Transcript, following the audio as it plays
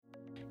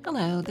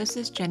Hello, this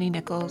is Jenny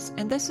Nichols,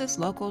 and this is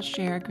Local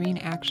Share Green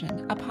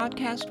Action, a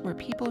podcast where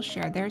people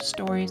share their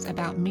stories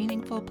about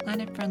meaningful,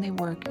 planet friendly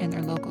work in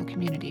their local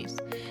communities.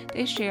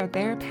 They share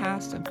their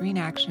paths of green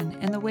action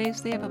and the ways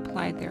they have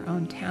applied their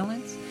own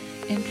talents,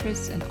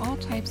 interests, and all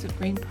types of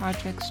green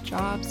projects,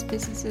 jobs,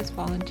 businesses,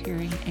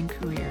 volunteering, and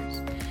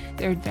careers.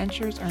 Their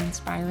adventures are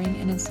inspiring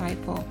and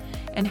insightful,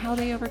 and how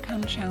they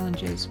overcome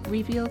challenges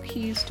reveal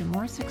keys to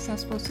more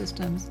successful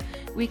systems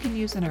we can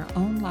use in our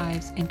own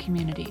lives and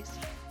communities.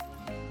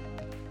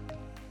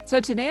 So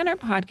today on our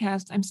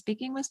podcast, I'm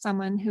speaking with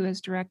someone who is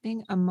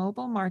directing a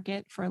mobile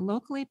market for a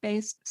locally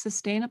based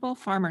sustainable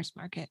farmers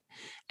market.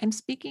 I'm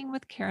speaking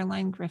with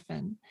Caroline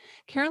Griffin.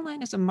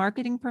 Caroline is a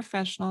marketing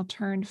professional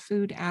turned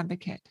food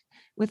advocate.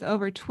 With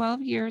over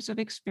 12 years of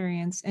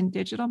experience in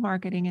digital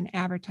marketing and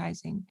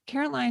advertising,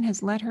 Caroline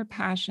has let her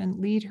passion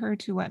lead her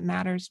to what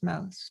matters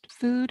most: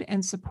 food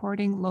and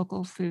supporting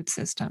local food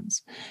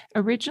systems.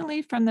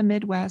 Originally from the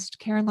Midwest,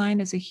 Caroline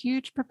is a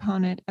huge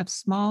proponent of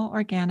small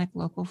organic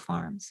local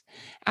farms.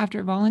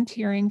 After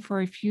volunteering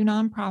for a few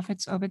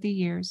nonprofits over the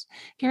years,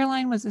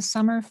 Caroline was a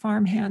summer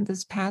farmhand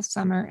this past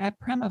summer at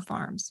Prema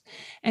Farms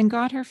and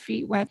got her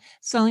feet wet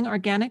selling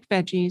organic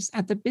veggies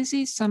at the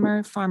busy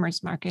summer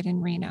farmers market in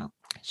Reno.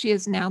 She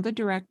is now the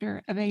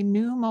director of a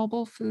new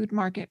mobile food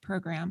market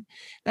program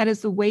that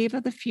is the wave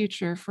of the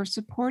future for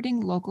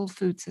supporting local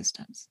food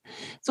systems.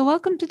 So,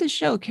 welcome to the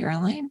show,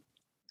 Caroline.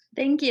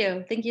 Thank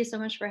you. Thank you so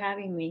much for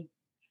having me.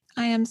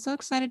 I am so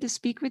excited to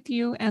speak with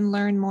you and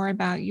learn more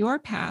about your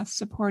path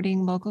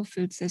supporting local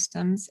food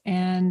systems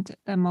and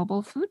the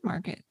mobile food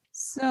market.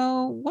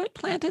 So, what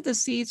planted the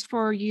seeds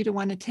for you to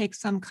want to take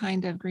some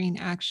kind of green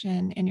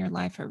action in your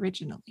life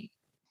originally?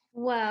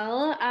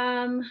 Well,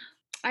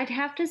 I'd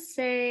have to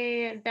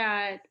say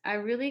that I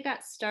really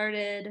got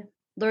started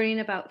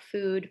learning about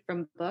food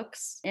from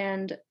books,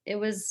 and it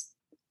was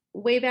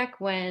way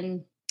back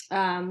when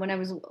I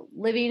was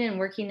living and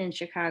working in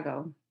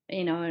Chicago.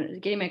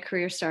 And getting my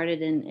career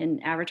started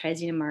in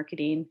advertising and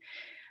marketing.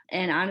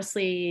 And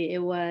honestly,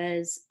 it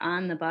was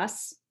on the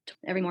bus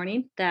every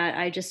morning that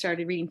I just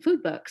started reading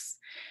food books,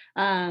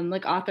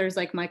 like authors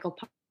like Michael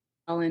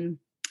Pollan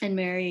and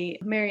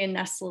Marion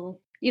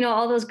Nestle.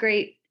 All those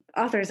great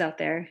authors out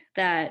there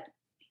that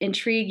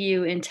intrigue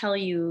you and tell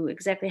you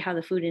exactly how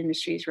the food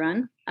industry is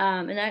run.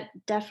 And that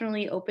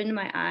definitely opened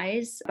my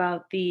eyes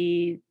about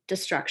the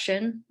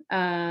destruction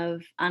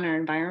of on our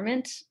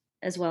environment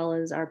as well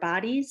as our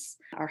bodies,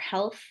 our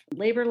health,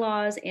 labor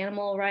laws,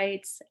 animal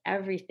rights,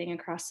 everything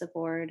across the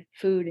board,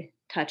 food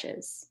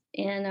touches.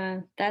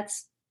 And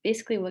that's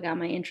basically what got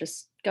my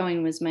interest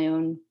going, was my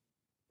own,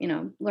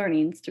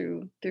 learnings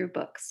through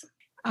books.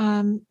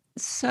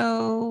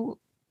 So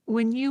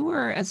when you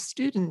were a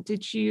student,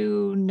 did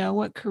you know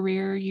what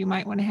career you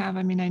might want to have?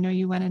 I mean, I know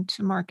you went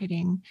into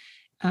marketing,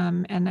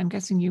 and I'm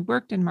guessing you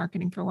worked in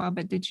marketing for a while,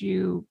 but did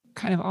you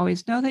kind of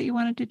always know that you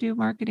wanted to do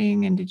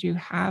marketing? And did you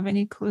have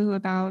any clue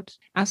about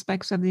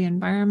aspects of the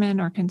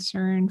environment or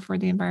concern for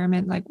the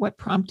environment? Like what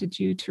prompted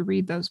you to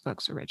read those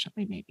books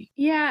originally, maybe?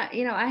 Yeah,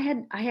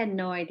 I had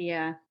no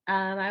idea.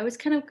 I was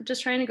kind of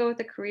just trying to go with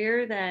a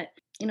career that,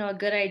 a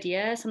good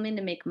idea, something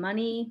to make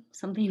money,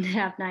 something to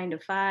have 9 to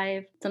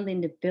 5,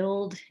 something to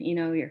build,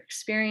 your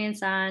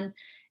experience on.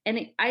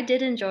 And I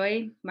did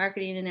enjoy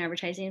marketing and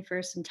advertising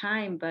for some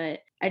time, but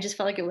I just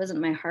felt like it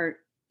wasn't my heart,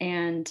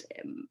 and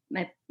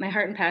my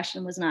heart and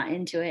passion was not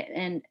into it,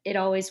 and it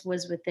always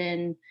was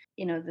within,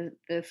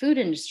 the food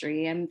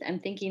industry. I'm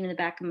thinking in the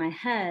back of my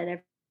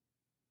head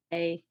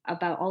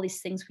about all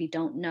these things we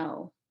don't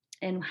know,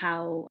 and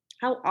how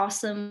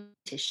awesome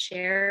to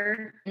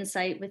share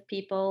insight with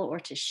people, or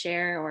to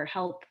share or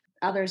help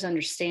others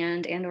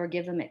understand, and or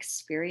give them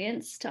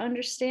experience to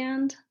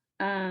understand.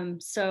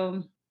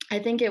 So I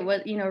think it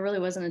was, really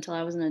wasn't until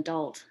I was an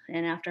adult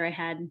and after I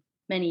had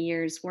many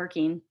years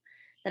working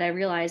that I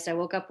realized. I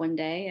woke up one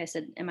day, I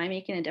said, am I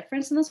making a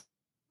difference in this?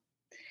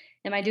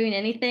 Am I doing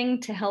anything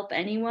to help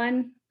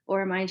anyone,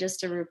 or am I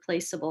just a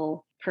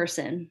replaceable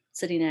person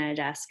sitting at a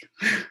desk,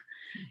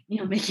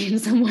 making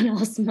someone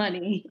else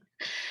money?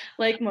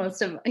 Like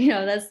most of,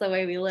 that's the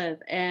way we live.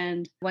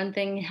 And one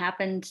thing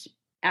happened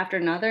after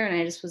another, and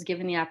I just was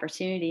given the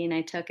opportunity and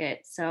I took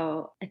it.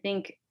 So I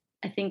think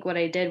what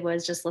I did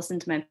was just listen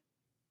to my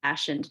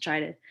passion to try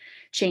to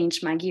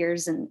change my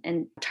gears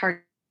and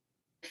target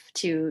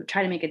to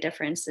try to make a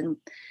difference. And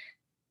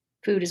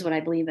food is what I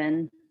believe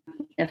in,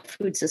 a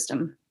food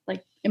system,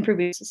 like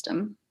improving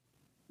system.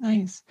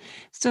 Nice.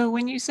 So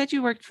when you said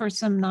you worked for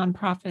some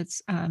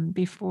nonprofits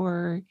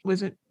before,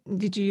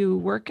 did you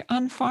work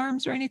on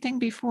farms or anything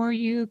before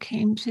you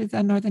came to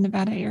the Northern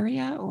Nevada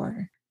area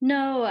or?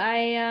 No,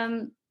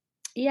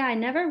 yeah, I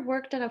never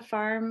worked at a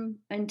farm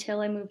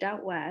until I moved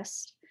out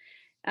west.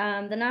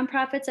 The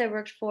nonprofits I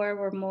worked for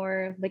were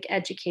more like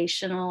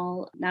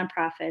educational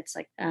nonprofits,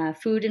 like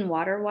Food and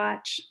Water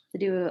Watch. They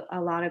do a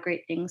lot of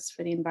great things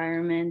for the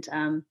environment.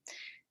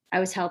 I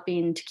was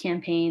helping to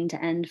campaign to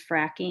end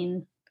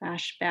fracking,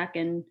 gosh, back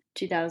in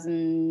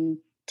 2010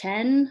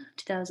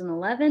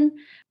 2011.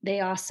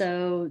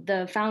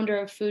 The founder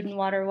of Food and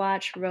Water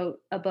Watch wrote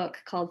a book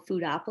called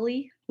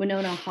Foodopoly.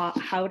 Winona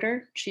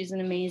Howder, she's an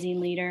amazing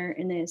leader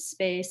in this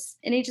space.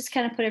 And he just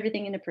kind of put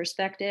everything into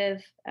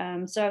perspective.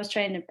 So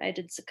I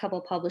did a couple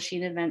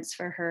publishing events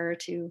for her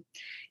to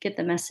get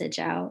the message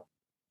out.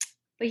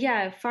 But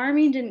yeah,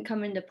 farming didn't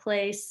come into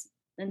place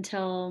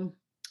until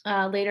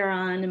later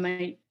on in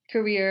my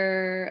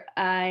career.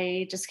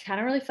 I just kind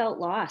of really felt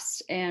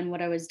lost in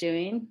what I was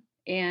doing,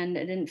 and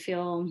I didn't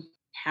feel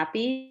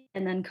happy.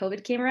 And then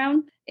COVID came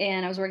around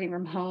and I was working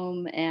from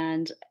home,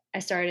 and I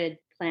started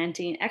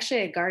planting.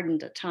 Actually, I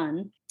gardened a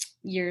ton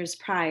years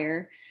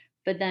prior,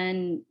 but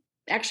then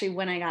actually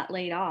when I got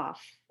laid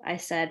off, I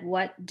said,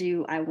 what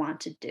do I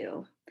want to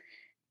do?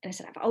 And I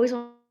said, I've always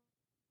wanted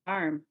to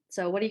farm.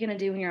 So what are you going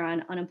to do when you're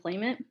on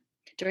unemployment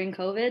during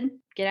COVID?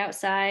 Get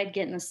outside,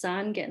 get in the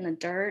sun, get in the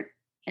dirt,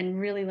 and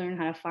really learn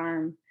how to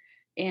farm.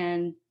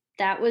 And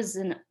that was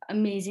an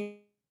amazing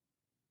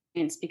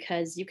experience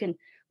because you can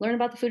learn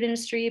about the food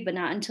industry, but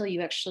not until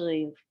you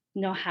actually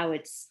know how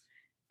it's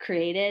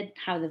created,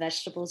 how the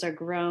vegetables are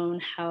grown,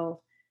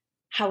 how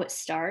it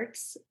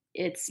starts.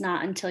 It's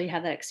not until you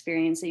have that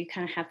experience that you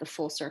kind of have the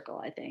full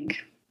circle, I think.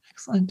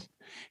 Excellent.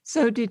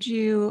 So did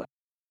you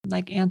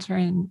like answer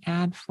an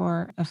ad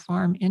for a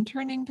farm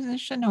interning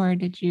position, or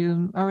did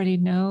you already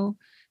know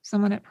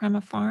someone at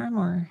Prima Farm,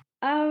 or?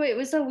 Oh, it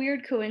was a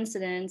weird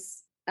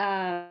coincidence.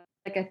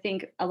 Like I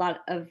think a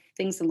lot of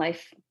things in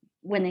life,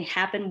 when they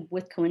happen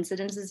with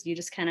coincidences, you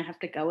just kind of have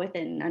to go with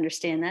it and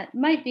understand that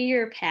might be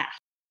your path.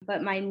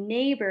 But my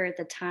neighbor at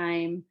the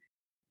time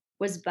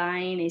was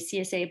buying a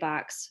CSA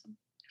box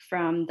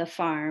from the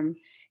farm,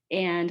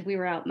 and we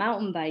were out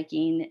mountain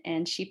biking,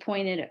 and she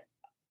pointed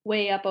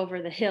way up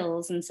over the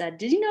hills and said,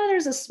 "Did you know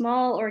there's a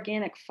small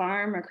organic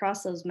farm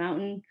across those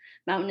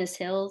mountainous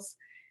hills?"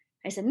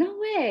 I said, "No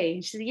way."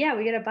 She said, "Yeah,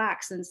 we get a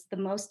box and it's the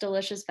most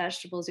delicious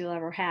vegetables you'll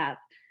ever have."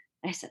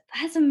 I said,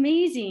 "That's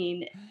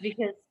amazing,"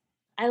 because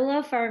I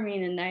love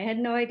farming and I had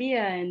no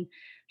idea, and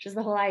just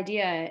the whole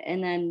idea.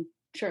 And then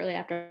shortly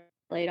after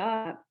I laid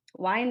off,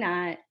 why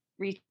not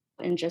reach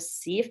out and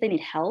just see if they need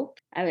help?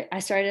 I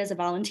started as a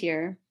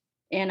volunteer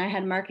and I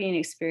had marketing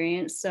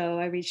experience. So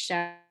I reached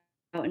out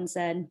and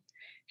said,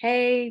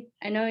 "Hey,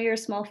 I know you're a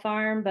small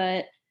farm,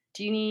 but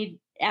do you need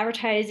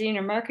advertising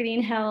or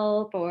marketing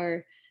help,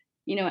 or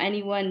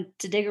anyone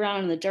to dig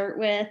around in the dirt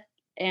with?"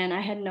 And I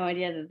had no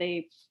idea that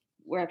they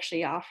were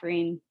actually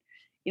offering,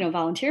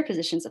 volunteer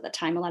positions at the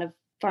time. A lot of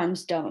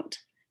farms don't.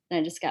 And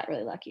I just got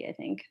really lucky, I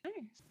think.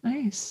 Nice,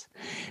 nice.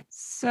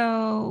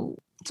 So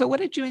what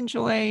did you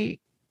enjoy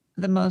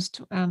the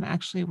most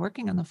actually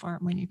working on the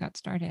farm when you got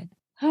started?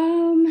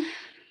 Um,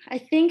 I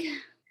think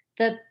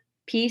the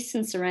peace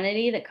and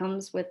serenity that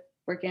comes with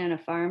working on a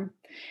farm,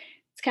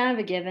 it's kind of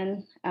a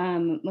given.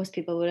 Most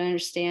people would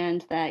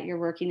understand that you're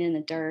working in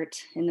the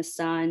dirt, in the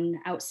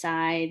sun,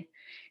 outside.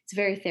 It's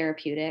very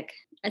therapeutic.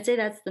 I'd say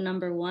that's the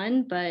number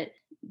one, but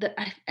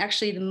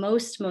actually the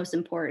most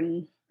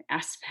important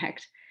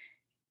aspect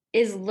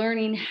is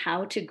learning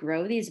how to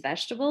grow these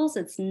vegetables.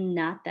 It's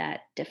not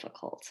that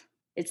difficult.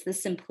 It's the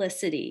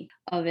simplicity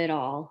of it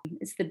all.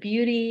 It's the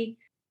beauty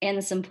and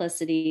the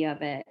simplicity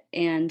of it.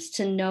 And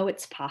to know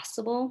it's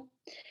possible,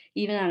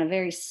 even on a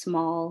very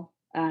small,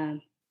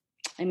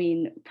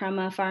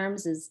 Prima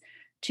Farms is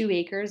 2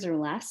 acres or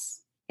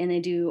less, and they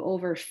do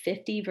over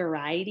 50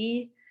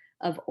 variety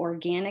of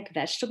organic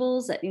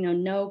vegetables that,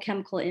 no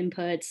chemical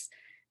inputs,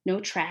 no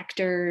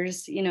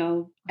tractors.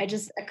 I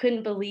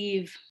couldn't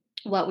believe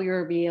what we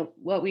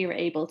were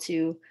able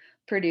to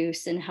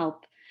produce and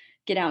help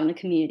get out in the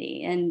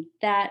community. And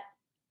that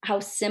how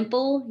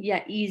simple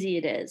yet easy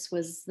it is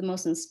was the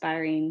most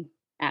inspiring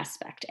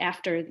aspect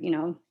after,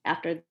 "Oh,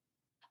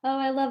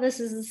 I love this.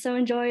 This is so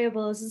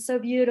enjoyable. This is so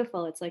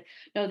beautiful." It's like,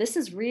 no, this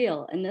is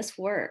real and this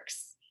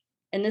works.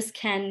 And this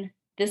can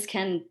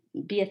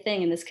be a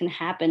thing and this can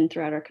happen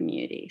throughout our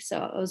community.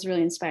 So it was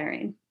really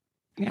inspiring.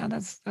 Yeah,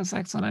 that's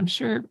excellent. I'm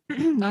sure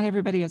not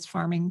everybody is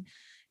farming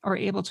or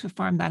able to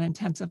farm that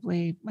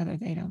intensively, whether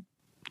they don't,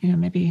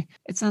 maybe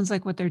it sounds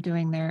like what they're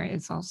doing there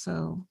is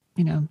also,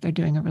 they're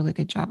doing a really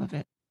good job of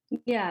it.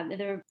 Yeah,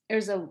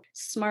 there's a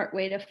smart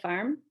way to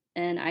farm.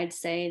 And I'd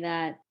say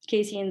that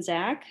Casey and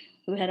Zach,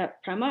 who head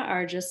up Prema,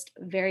 are just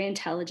very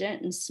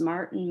intelligent and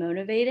smart and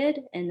motivated.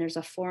 And there's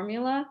a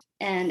formula,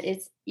 and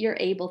you're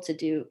able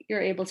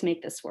to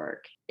make this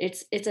work.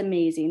 It's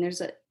amazing.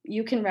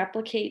 You can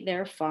replicate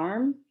their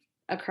farm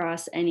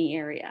across any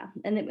area,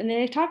 and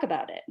they talk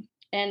about it.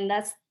 And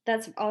that's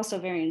also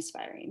very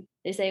inspiring.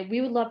 They say,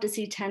 "We would love to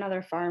see 10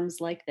 other farms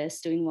like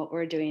this doing what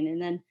we're doing,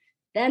 and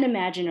then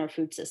imagine our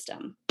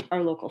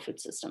local food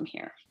system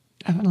here."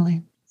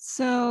 Definitely.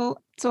 So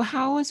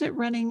how was it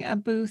running a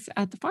booth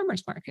at the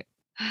farmers market?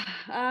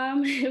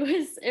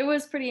 It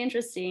was pretty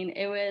interesting.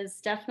 It was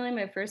definitely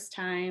my first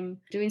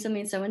time doing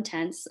something so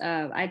intense.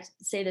 I'd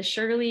say the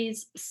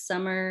Shirley's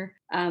Summer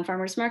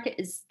Farmers Market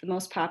is the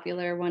most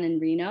popular one in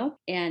Reno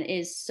and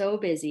is so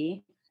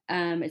busy.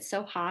 It's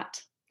so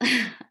hot.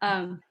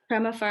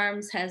 Prema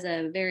Farms has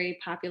a very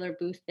popular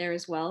booth there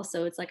as well,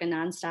 so it's like a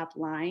nonstop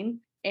line,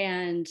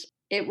 and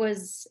it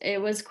was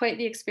quite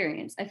the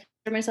experience. I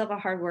consider myself a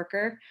hard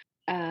worker.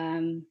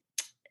 Um,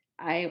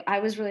 I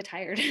was really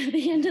tired at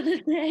the end of the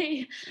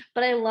day,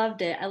 but I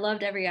loved it. I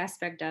loved every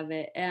aspect of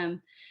it.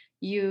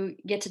 You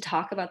get to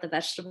talk about the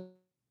vegetables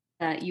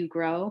that you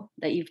grow,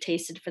 that you've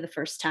tasted for the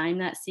first time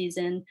that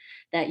season,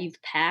 that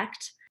you've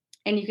packed,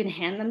 and you can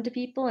hand them to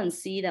people and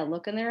see that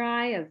look in their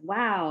eye of,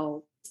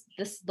 wow,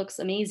 this looks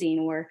amazing,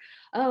 or,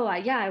 oh,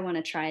 yeah, I want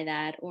to try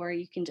that. Or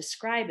you can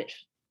describe it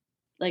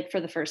like for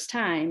the first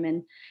time.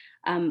 And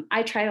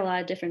I tried a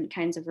lot of different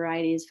kinds of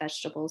varieties,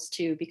 vegetables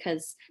too,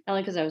 because not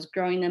only because I was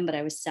growing them, but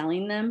I was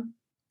selling them.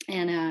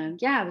 And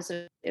yeah,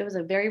 it was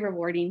a very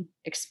rewarding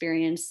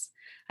experience.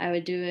 I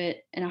would do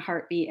it in a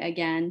heartbeat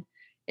again.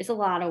 It's a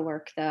lot of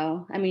work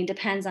though. I mean,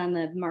 depends on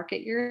the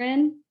market you're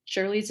in.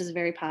 Shirley's is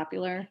very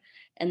popular,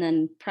 and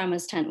then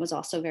Prema's tent was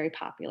also very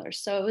popular.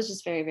 So it was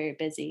just very, very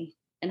busy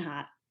and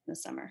hot in the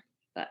summer.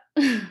 But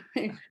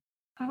I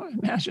would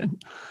imagine.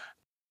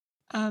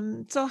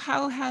 So,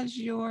 how has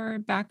your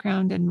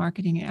background in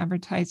marketing and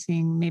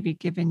advertising maybe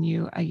given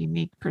you a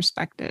unique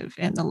perspective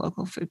in the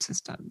local food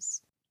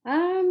systems?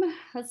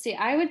 let's see.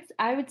 I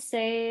would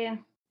say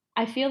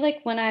I feel like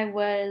when I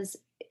was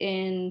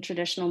in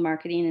traditional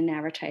marketing and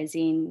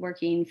advertising,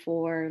 working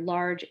for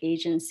large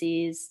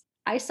agencies,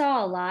 I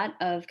saw a lot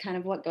of kind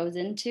of what goes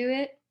into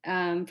it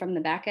from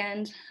the back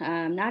end,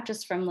 not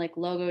just from like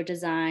logo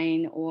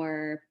design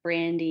or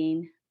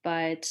branding,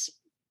 but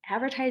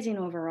advertising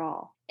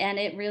overall. And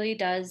it really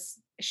does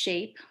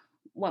shape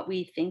what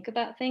we think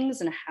about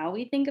things and how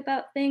we think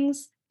about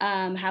things,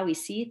 how we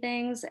see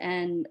things.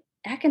 And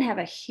that can have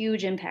a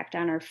huge impact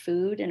on our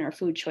food and our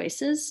food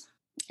choices.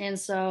 And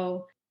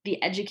so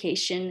the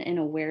education and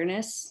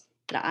awareness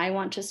that I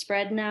want to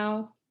spread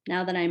now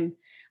that I'm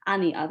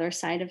on the other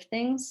side of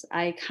things,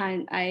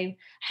 I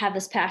have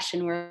this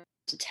passion where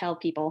to tell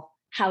people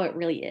how it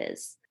really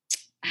is,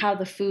 how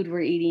the food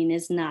we're eating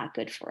is not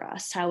good for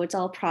us, how it's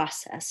all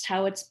processed,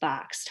 how it's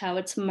boxed, how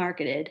it's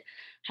marketed,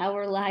 how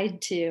we're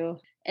lied to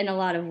in a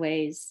lot of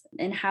ways,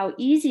 and how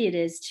easy it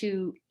is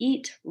to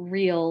eat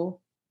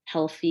real,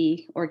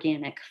 healthy,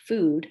 organic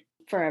food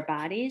for our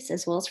bodies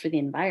as well as for the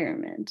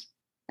environment.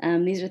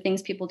 These are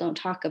things people don't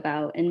talk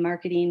about, and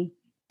marketing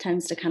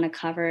tends to kind of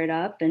cover it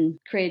up and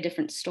create a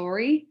different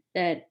story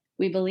that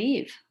we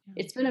believe.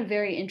 It's been a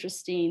very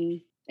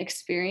interesting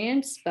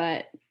experience,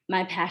 but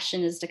my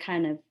passion is to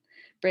kind of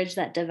bridge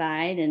that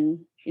divide and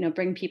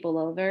bring people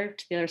over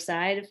to the other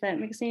side, if that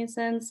makes any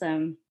sense.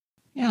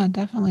 Yeah,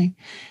 definitely.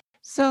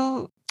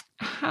 So,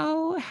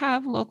 how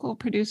have local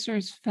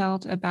producers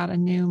felt about a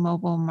new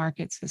mobile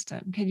market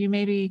system? Could you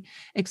maybe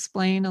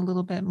explain a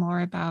little bit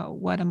more about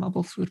what a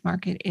mobile food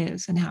market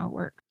is and how it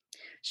works?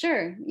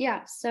 Sure,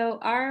 yeah. So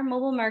our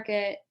mobile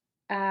market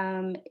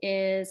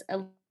is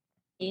a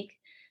unique.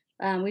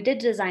 We did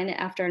design it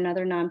after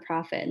another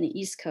nonprofit in the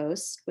East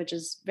Coast, which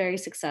is very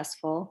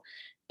successful,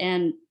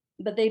 and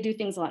but they do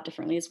things a lot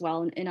differently as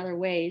well in other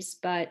ways.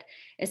 But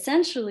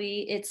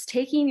essentially, it's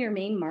taking your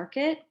main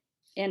market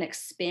and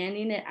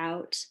expanding it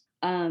out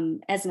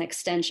as an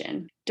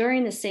extension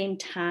during the same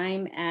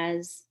time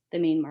as the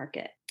main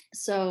market.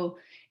 So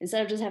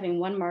instead of just having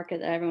one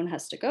market that everyone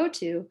has to go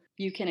to,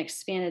 you can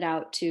expand it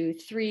out to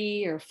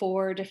 3 or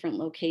 4 different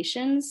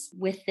locations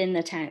within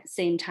the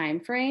same time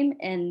frame.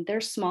 And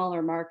they're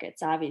smaller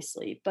markets,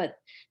 obviously, but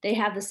they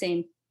have the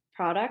same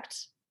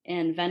product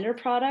and vendor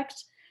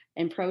product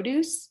and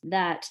produce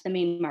that the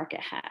main market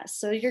has.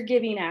 So you're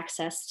giving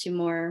access to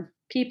more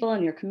people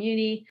in your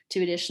community,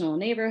 to additional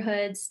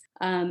neighborhoods,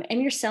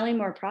 and you're selling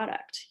more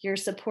product. You're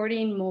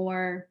supporting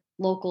more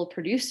local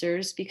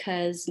producers,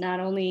 because not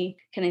only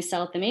can they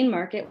sell at the main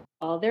market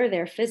while they're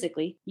there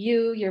physically,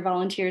 your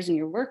volunteers, and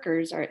your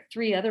workers are at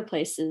 3 other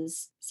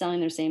places selling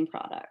their same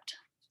product.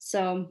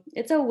 So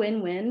it's a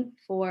win-win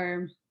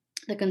for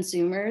the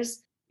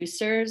consumers,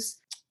 producers,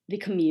 the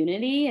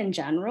community in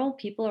general.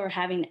 People are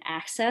having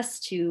access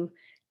to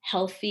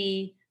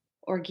healthy,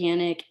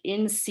 organic,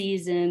 in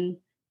season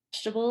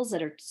vegetables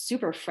that are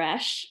super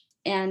fresh.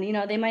 And,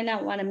 they might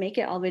not want to make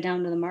it all the way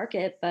down to the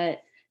market,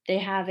 but they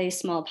have a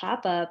small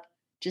pop up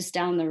just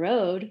down the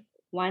road.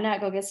 Why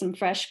not go get some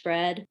fresh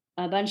bread,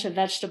 a bunch of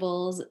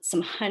vegetables,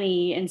 some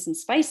honey, and some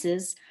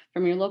spices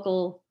from your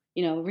local,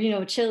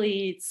 Reno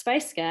chili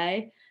spice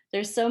guy?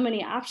 There's so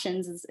many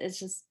options.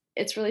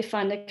 It's really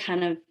fun to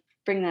kind of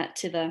bring that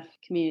to the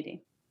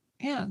community.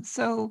 Yeah.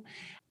 So,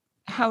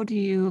 how do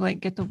you like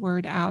get the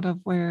word out of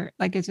where,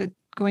 like, is it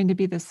going to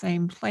be the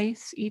same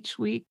place each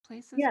week?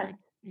 Places Yeah. or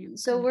you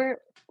So kind of,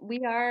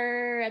 we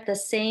are at the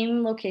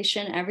same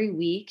location every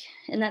week,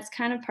 and that's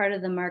kind of part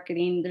of the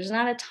marketing. There's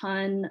not a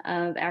ton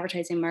of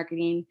advertising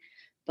marketing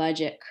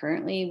budget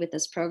currently with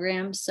this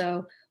program.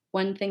 So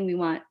one thing we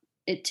want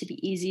it to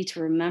be easy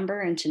to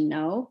remember and to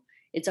know,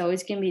 it's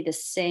always going to be the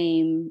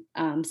same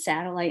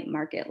satellite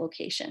market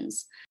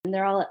locations, and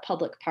they're all at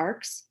public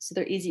parks, so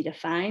they're easy to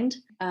find.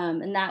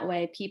 And that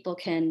way, people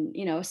can,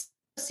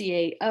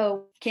 associate,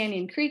 oh,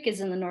 Canyon Creek is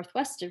in the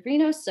northwest of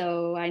Reno,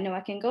 so I know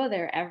I can go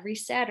there every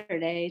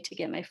Saturday to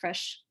get my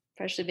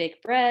freshly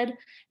baked bread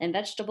and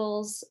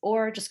vegetables,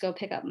 or just go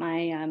pick up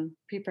my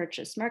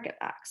pre-purchased market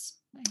box.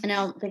 And I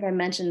Nice. don't think I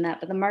mentioned that,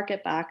 but the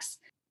market box,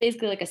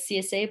 basically like a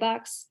CSA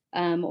box,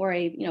 or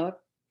a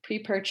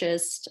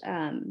pre-purchased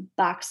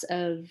box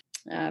of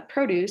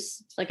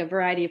produce, like a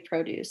variety of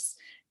produce,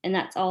 and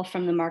that's all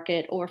from the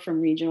market or from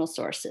regional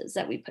sources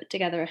that we put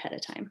together ahead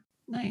of time.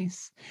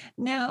 Nice.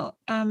 Now,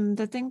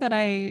 the thing that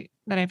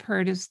I've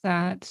heard is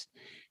that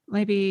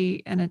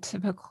maybe in a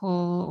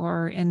typical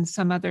or in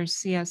some other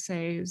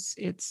CSAs,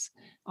 it's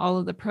all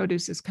of the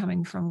produce is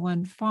coming from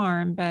one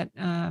farm, but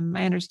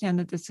I understand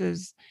that this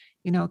is,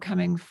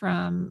 coming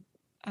from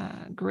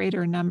a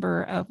greater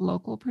number of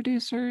local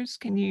producers.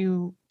 Can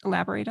you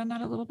elaborate on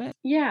that a little bit?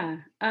 Yeah,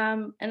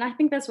 and I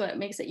think that's what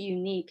makes it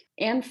unique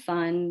and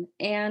fun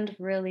and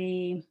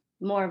really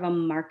more of a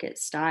market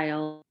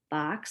style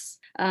box.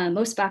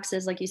 Most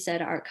boxes, like you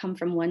said, are come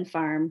from one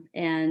farm,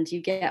 and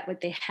you get what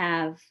they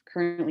have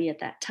currently at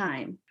that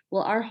time.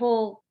 Well, our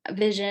whole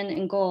vision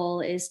and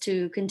goal is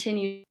to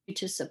continue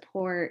to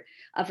support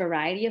a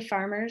variety of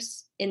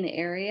farmers in the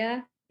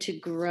area to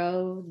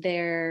grow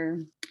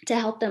to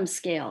help them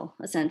scale,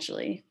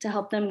 essentially, to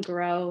help them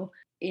grow,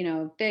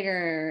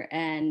 bigger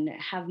and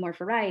have more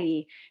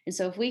variety. And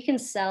so if we can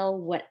sell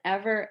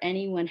whatever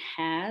anyone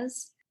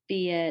has,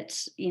 be it,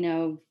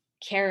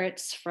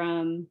 carrots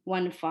from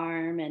one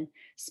farm and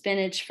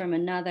spinach from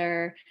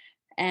another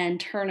and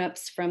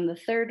turnips from the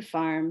third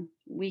farm,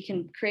 we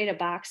can create a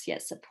box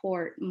yet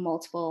support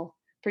multiple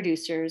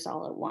producers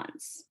all at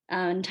once.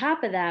 On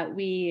top of that,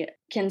 we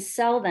can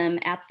sell them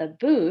at the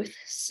booth.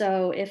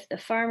 So if the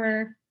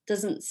farmer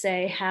doesn't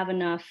say have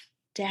enough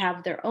to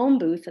have their own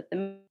booth at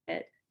the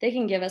market, they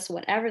can give us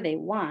whatever they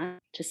want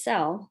to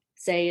sell.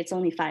 Say it's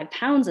only 5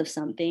 pounds of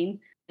something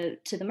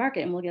to the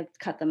market, and we'll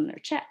cut them their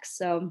checks.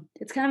 So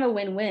it's kind of a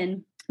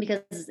win-win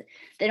because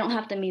they don't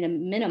have to meet a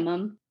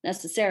minimum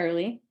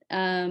necessarily,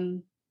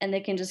 and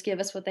they can just give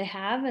us what they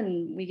have,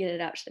 and we get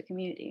it out to the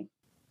community.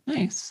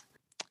 Nice.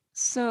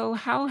 So,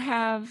 how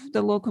have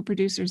the local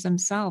producers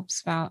themselves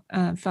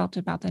felt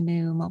about the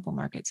new mobile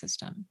market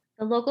system?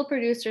 The local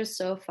producers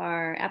so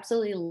far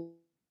absolutely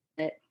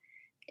love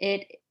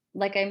it.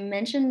 Like I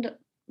mentioned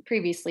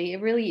previously,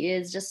 it really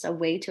is just a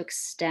way to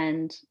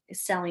extend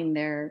selling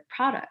their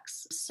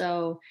products.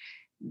 So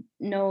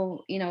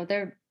no,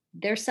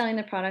 they're selling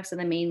the products in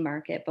the main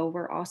market, but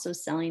we're also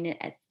selling it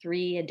at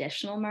three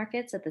additional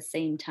markets at the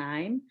same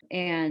time.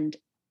 And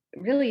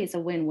really it's a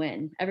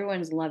win-win.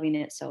 Everyone's loving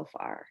it so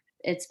far.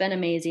 It's been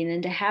amazing.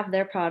 And to have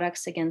their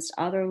products against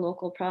other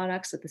local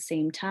products at the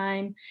same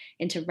time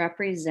and to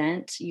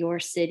represent your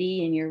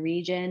city and your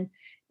region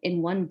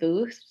in one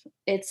booth,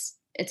 it's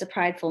a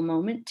prideful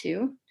moment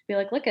too. To be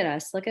like, look at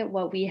us, look at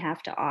what we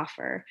have to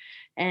offer.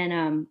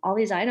 And all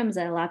these items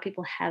that a lot of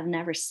people have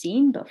never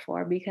seen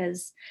before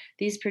because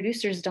these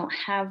producers don't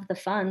have the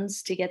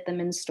funds to get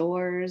them in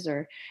stores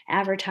or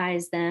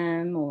advertise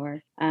them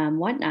or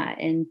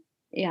whatnot. And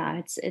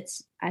yeah,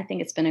 I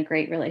think it's been a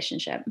great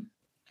relationship.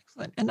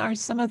 Excellent. And are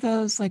some of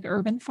those like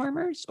urban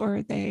farmers or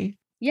are they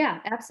Yeah,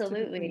 typically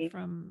absolutely.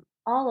 from?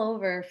 All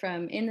over,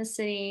 from in the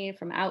city,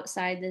 from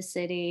outside the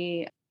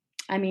city.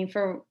 I mean,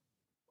 for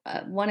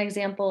one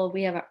example,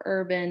 we have an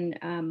urban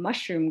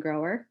mushroom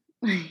grower.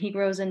 He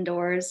grows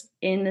indoors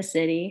in the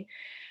city,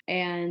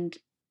 and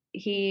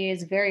he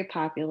is very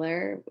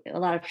popular. A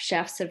lot of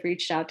chefs have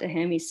reached out to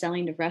him. He's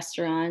selling to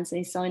restaurants and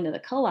he's selling to the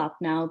co-op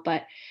now,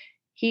 but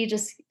he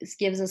just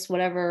gives us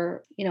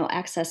whatever,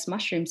 excess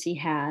mushrooms he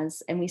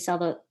has, and we sell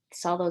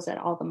those at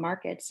all the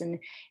markets, and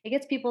it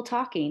gets people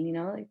talking,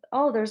 like,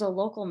 oh, there's a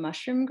local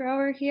mushroom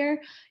grower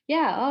here.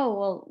 Yeah, oh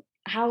well,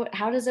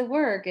 how does it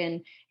work,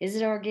 and is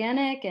it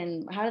organic,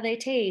 and how do they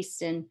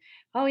taste, and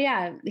oh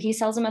yeah, he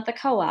sells them at the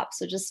co-op.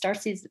 So it just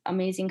starts these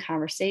amazing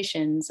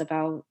conversations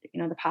about,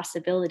 the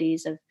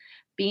possibilities of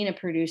being a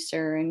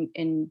producer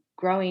and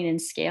growing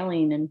and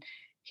scaling. And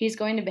he's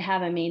going to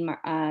have a main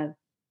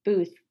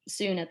booth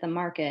soon at the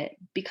market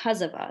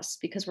because of us,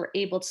 because we're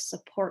able to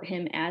support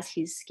him as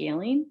he's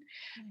scaling.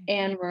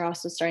 And we're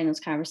also starting those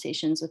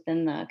conversations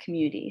within the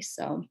community.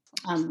 So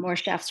more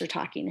chefs are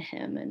talking to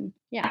him. And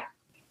yeah,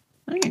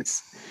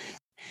 Nice.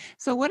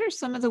 So, what are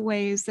some of the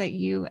ways that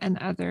you and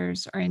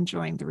others are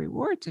enjoying the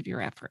rewards of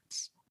your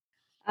efforts?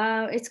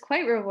 it's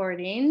quite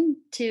rewarding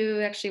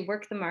to actually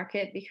work the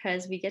market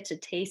because we get to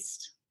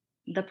taste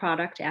the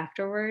product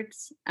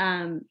afterwards.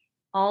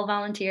 All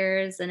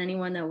volunteers and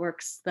anyone that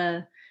works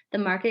the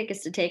market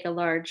gets to take a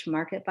large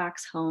market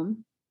box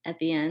home at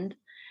the end,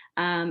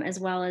 as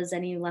well as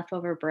any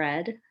leftover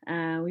bread.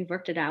 We've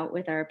worked it out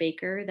with our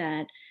baker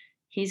that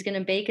he's going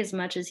to bake as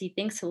much as he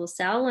thinks he will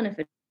sell, and if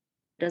it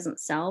doesn't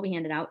sell, we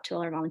hand it out to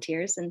all our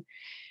volunteers. And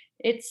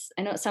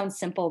I know it sounds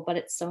simple, but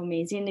it's so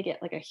amazing to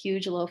get like a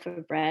huge loaf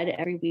of bread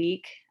every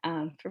week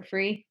for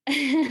free.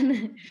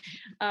 And,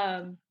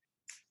 um,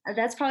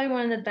 that's probably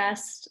one of the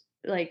best,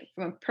 like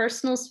from a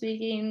personal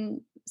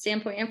speaking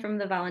standpoint and from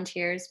the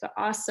volunteers, but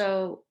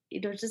also,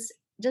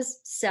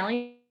 just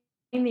selling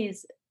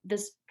these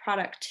this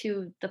product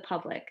to the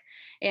public,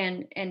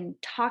 and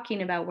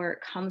talking about where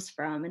it comes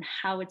from and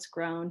how it's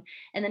grown,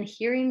 and then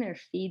hearing their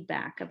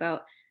feedback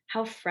about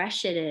how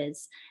fresh it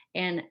is,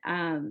 and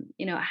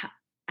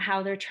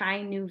how they're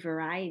trying new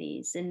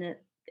varieties, and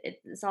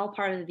it's all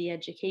part of the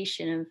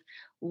education of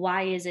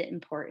why is it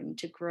important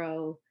to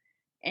grow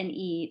and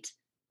eat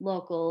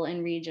local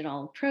and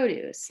regional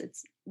produce.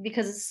 It's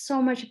because it's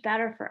so much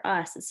better for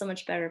us, it's so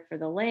much better for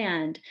the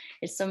land,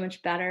 it's so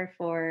much better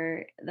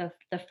for the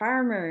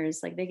farmers,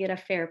 like they get a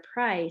fair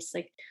price.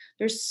 Like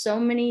there's so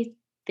many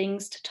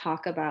things to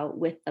talk about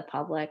with the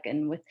public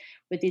and with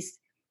these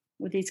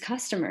with these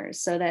customers.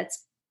 So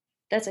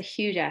that's a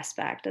huge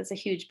aspect, that's a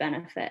huge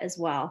benefit as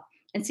well.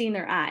 And seeing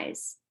their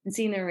eyes and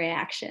seeing their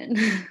reaction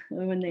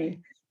Right.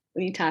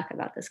 when you talk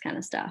about this kind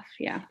of stuff.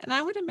 Yeah. And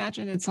I would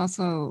imagine it's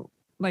also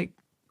like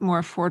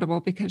more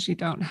affordable because you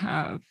don't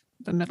have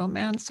the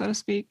middleman, so to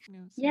speak. So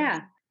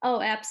Yeah.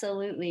 Oh,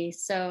 absolutely.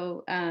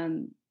 So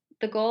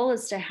the goal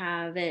is to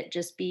have it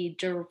just be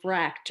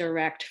direct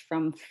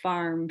from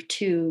farm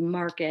to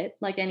market,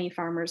 like any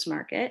farmer's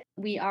market.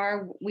 We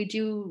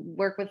do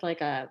work with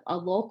like a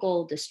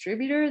local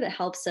distributor that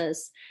helps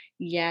us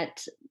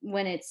get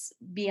when it's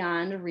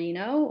beyond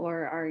Reno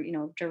or our,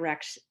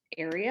 direct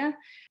area.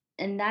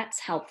 And that's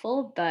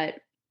helpful. But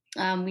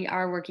we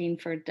are working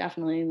for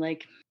definitely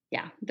like,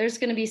 yeah, there's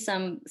going to be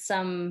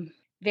some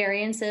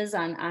variances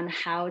on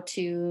how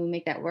to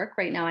make that work.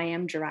 Right now, I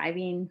am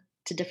driving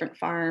to different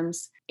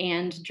farms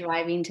and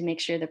driving to make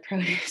sure the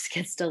produce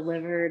gets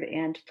delivered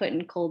and put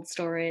in cold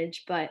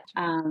storage. But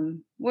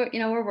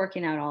we're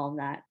working out all of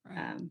that,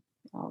 right.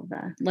 all of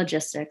the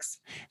logistics.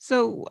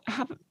 So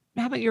how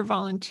about your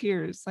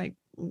volunteers? Like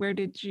where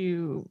did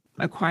you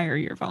acquire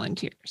your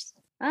volunteers?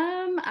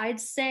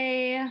 I'd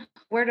say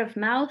word of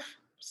mouth,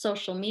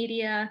 social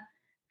media,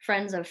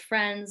 friends of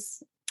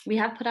friends. We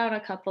have put out a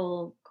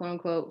couple quote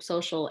unquote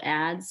social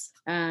ads,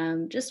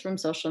 just from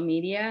social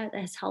media.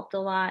 That has helped a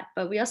lot.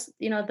 But we also,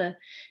 the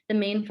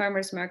main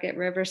farmers market,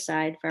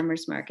 Riverside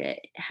Farmers Market,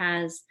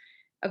 has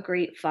a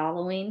great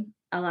following.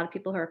 A lot of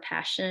people who are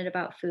passionate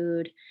about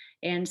food,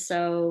 and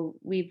so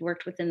we've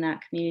worked within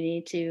that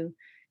community to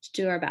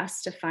do our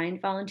best to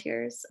find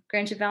volunteers.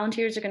 Granted,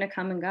 volunteers are going to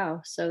come and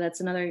go. So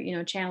that's another,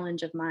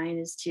 challenge of mine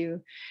is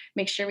to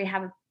make sure we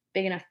have a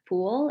big enough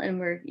pool and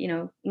we're,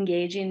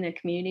 engaging the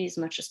community as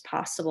much as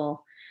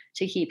possible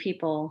to keep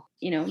people,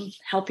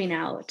 helping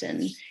out.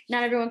 And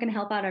not everyone can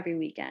help out every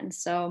weekend.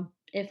 So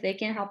if they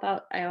can't help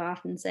out, I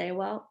often say,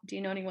 well, do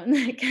you know anyone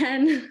that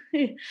can?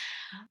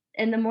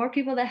 And the more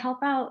people that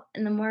help out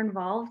and the more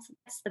involved,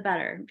 that's the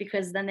better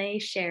because then they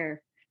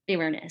share the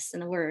awareness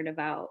and the word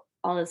about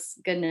all this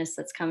goodness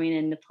that's coming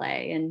into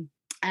play.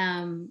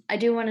 And I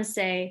do want to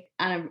say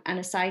on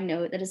a side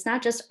note that it's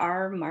not just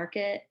our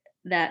market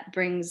that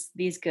brings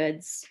these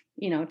goods,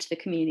 to the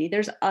community.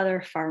 There's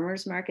other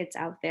farmers markets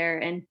out there,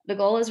 and the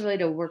goal is really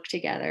to work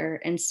together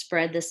and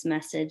spread this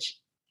message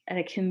at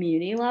a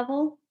community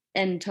level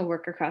and to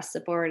work across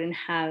the board and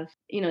have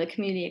the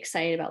community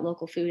excited about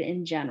local food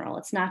in general.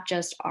 It's not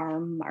just our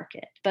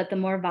market, but the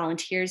more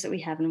volunteers that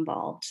we have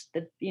involved,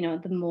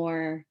 the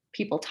more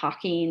people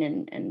talking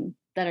and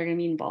that are going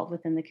to be involved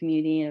within the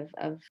community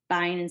of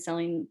buying and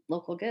selling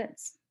local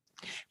goods.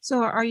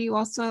 So are you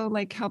also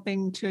like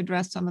helping to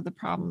address some of the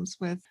problems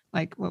with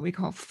like what we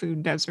call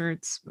food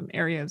deserts,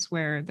 areas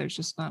where there's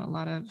just not a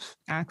lot of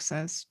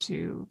access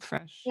to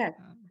fresh? Yeah.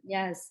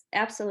 Yes,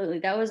 absolutely.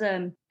 That was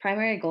a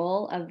primary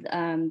goal of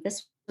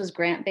this was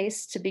grant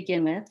based to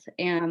begin with,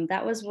 and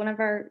that was one of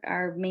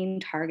our main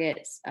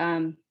targets.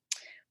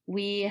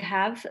 We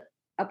have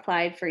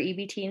applied for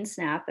EBT and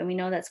SNAP, and we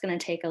know that's going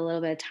to take a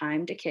little bit of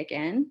time to kick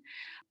in.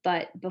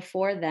 But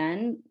before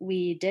then,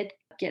 we did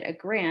get a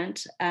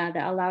grant that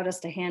allowed us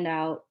to hand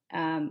out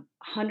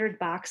 100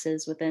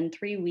 boxes within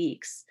 3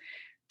 weeks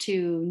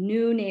to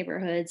new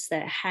neighborhoods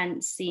that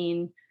hadn't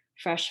seen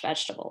fresh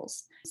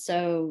vegetables.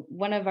 So,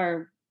 one of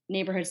our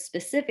neighborhoods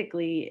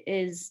specifically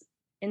is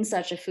in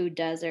such a food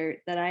desert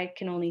that I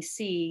can only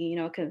see,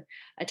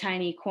 a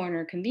tiny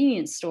corner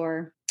convenience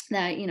store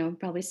that,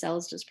 probably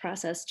sells just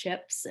processed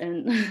chips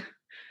and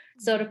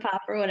soda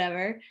pop or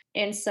whatever.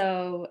 And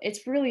so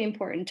it's really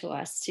important to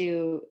us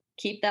to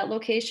keep that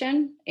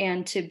location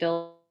and to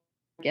build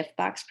a gift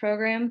box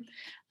program,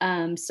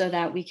 so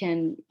that we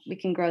can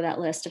grow that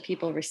list of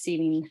people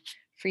receiving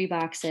free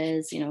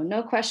boxes.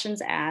 No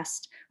questions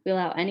asked. We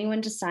allow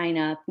anyone to sign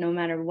up, no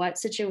matter what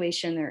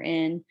situation they're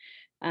in.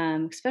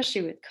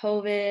 Especially with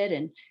COVID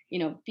and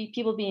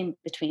people being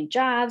between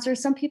jobs, or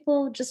some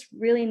people just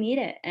really need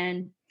it.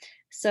 And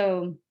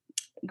so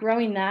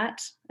growing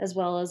that, as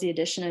well as the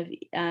addition of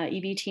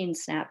EBT and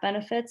SNAP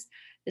benefits,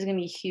 is going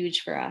to be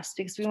huge for us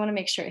because we want to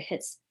make sure it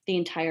hits the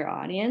entire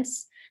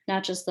audience,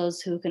 not just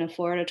those who can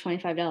afford a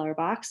 $25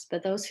 box,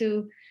 but those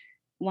who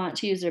want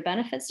to use their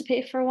benefits to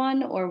pay for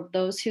one, or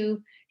those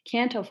who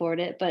can't afford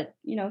it, but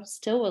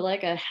still would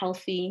like a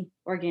healthy,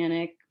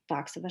 organic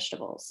box of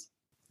vegetables.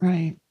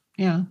 Right.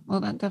 Yeah.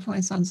 Well, that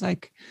definitely sounds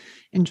like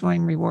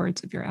enjoying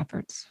rewards of your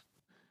efforts.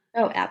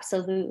 Oh,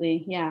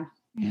 absolutely. Yeah.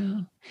 Yeah.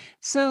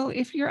 So,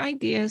 if your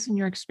ideas and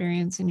your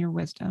experience and your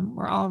wisdom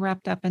were all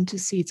wrapped up into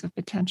seeds of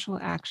potential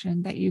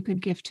action that you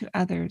could give to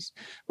others,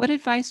 what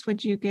advice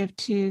would you give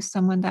to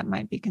someone that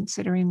might be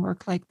considering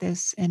work like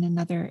this in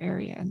another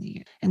area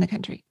in the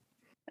country?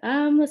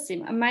 Let's see.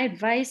 My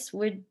advice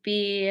would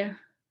be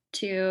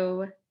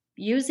to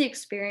use the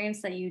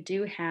experience that you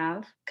do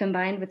have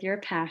combined with your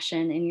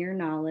passion and your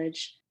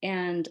knowledge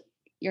and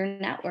your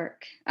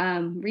network.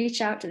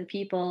 Reach out to the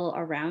people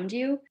around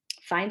you,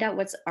 find out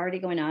what's already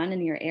going on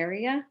in your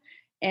area,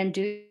 and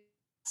do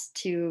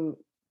to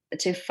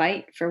to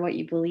fight for what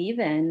you believe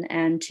in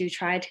and to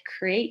try to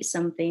create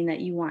something that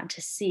you want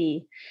to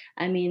see.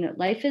 I mean,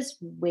 life is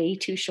way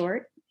too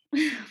short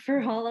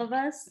for all of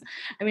us.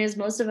 I mean, as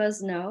most of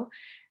us know,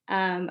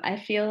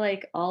 I feel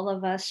like all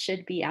of us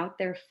should be out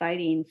there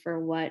fighting for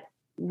what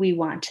we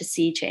want to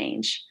see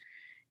change.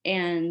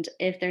 And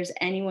if there's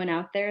anyone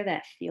out there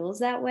that feels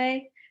that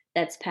way,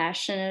 that's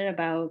passionate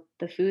about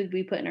the food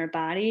we put in our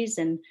bodies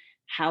and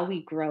how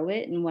we grow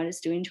it and what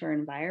it's doing to our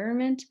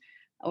environment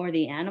or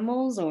the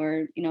animals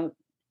or,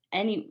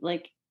 any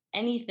like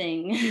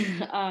anything,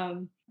 Right.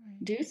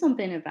 do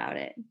something about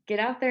it. Get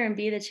out there and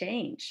be the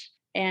change.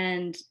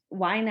 And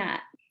why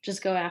not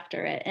just go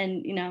after it?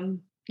 And,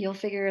 you'll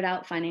figure it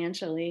out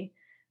financially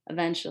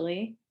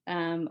eventually.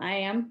 I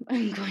am.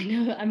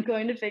 I'm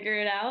going to figure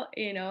it out.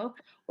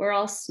 We're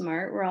all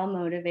smart. We're all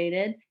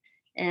motivated,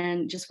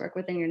 and just work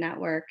within your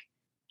network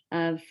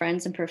of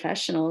friends and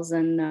professionals,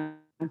 and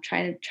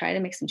try to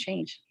make some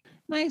change.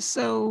 Nice.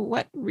 So,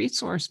 what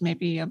resource,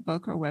 maybe a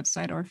book or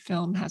website or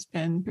film, has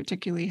been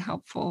particularly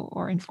helpful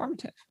or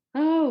informative?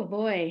 Oh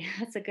boy,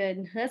 that's a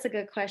good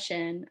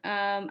question.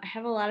 I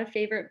have a lot of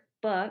favorite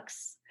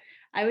books.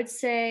 I would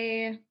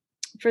say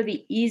for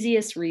the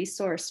easiest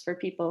resource for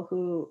people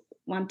who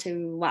want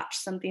to watch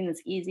something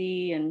that's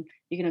easy and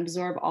you can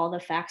absorb all the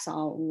facts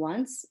all at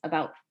once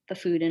about the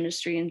food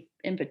industry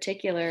in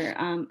particular,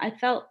 I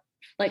felt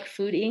like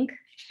Food Inc.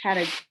 had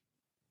a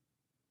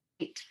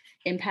great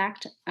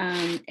impact.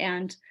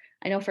 And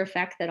I know for a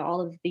fact that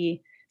all of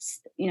the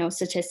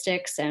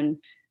statistics and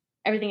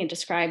everything it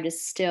described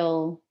is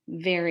still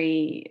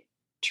very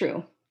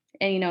true.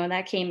 And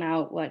that came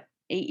out, what,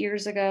 8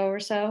 years ago or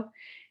so.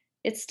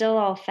 It's still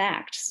all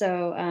fact.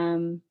 So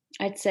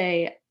I'd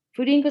say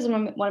Food Inc. was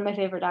one of my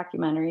favorite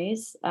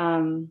documentaries.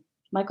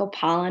 Michael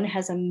Pollan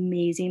has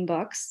amazing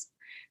books,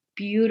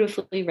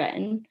 beautifully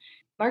written.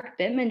 Mark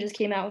Bittman just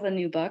came out with a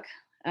new book,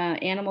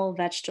 Animal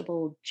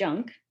Vegetable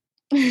Junk.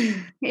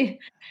 And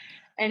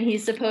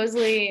he's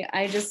supposedly,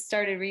 I just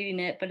started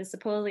reading it, but it's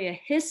supposedly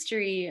a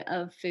history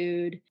of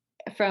food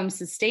from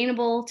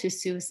sustainable to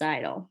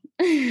suicidal,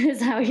 is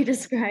how he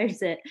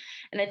describes it.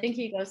 And I think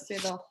he goes through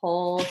the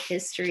whole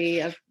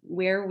history of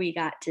where we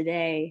got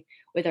today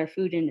with our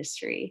food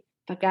industry.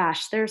 But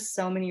gosh, there's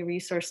so many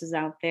resources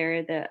out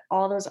there that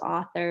all those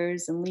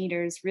authors and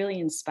leaders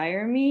really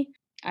inspire me.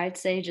 I'd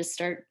say just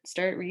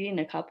start reading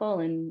a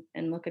couple and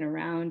looking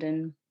around.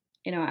 And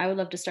I would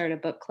love to start a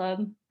book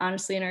club,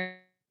 honestly, in our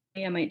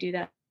I might do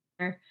that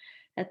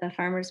at the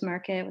farmers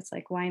market. It's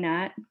like, why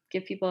not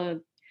give people a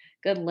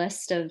good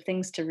list of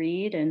things to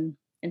read and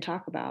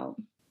talk about?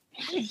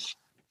 Nice.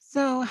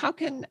 So, how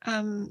can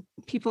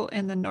people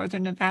in the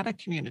Northern Nevada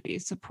community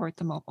support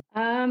the mobile?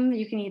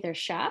 You can either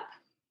shop,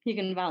 you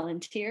can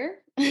volunteer.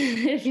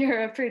 If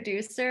you're a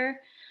producer,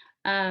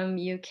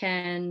 you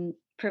can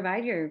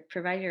provide your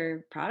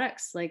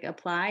products, like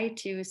apply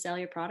to sell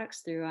your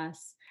products through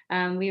us.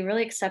 We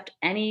really accept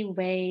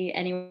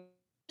anyone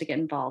to get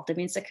involved. I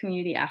mean, it's a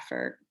community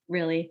effort,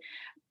 really.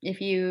 If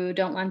you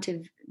don't want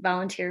to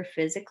volunteer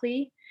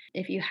physically,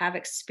 if you have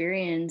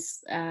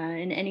experience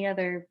in any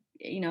other,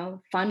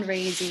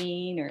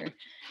 fundraising or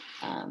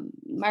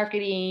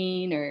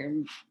marketing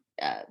or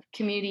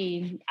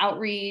community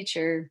outreach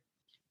or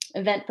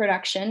event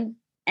production,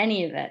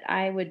 any of it,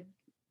 I would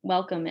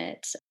welcome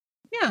it.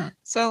 Yeah.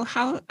 So,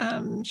 how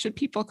should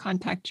people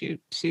contact you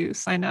to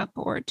sign up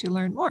or to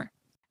learn more?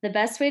 The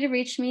best way to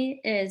reach me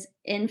is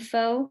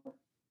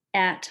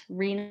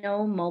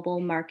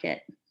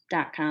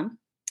info@renomobilemarket.com.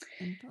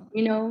 Info.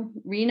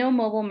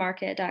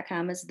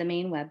 Renomobilemarket.com is the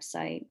main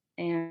website,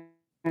 and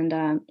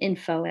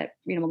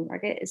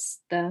info@renomobilemarket is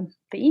the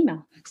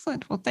email.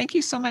 Excellent. Well, thank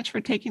you so much for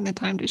taking the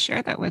time to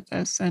share that with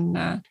us,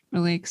 and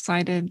really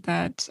excited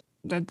that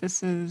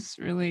this is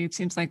really, it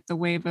seems like, the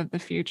wave of the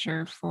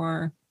future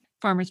for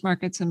farmers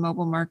markets and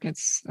mobile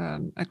markets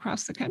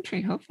across the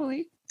country.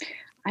 Hopefully.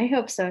 I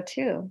hope so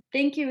too.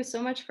 Thank you so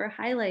much for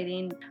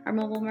highlighting our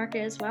mobile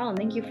market as well, and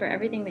thank you for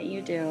everything that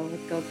you do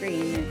with Go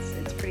Green.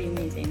 It's pretty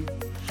amazing.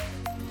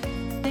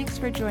 Thanks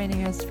for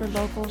joining us for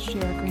Local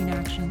Share Green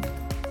Action.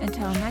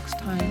 Until next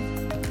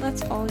time,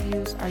 let's all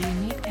use our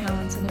unique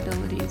talents and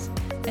abilities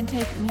and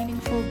take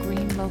meaningful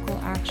green local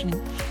action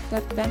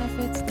that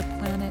benefits the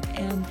planet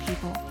and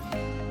people.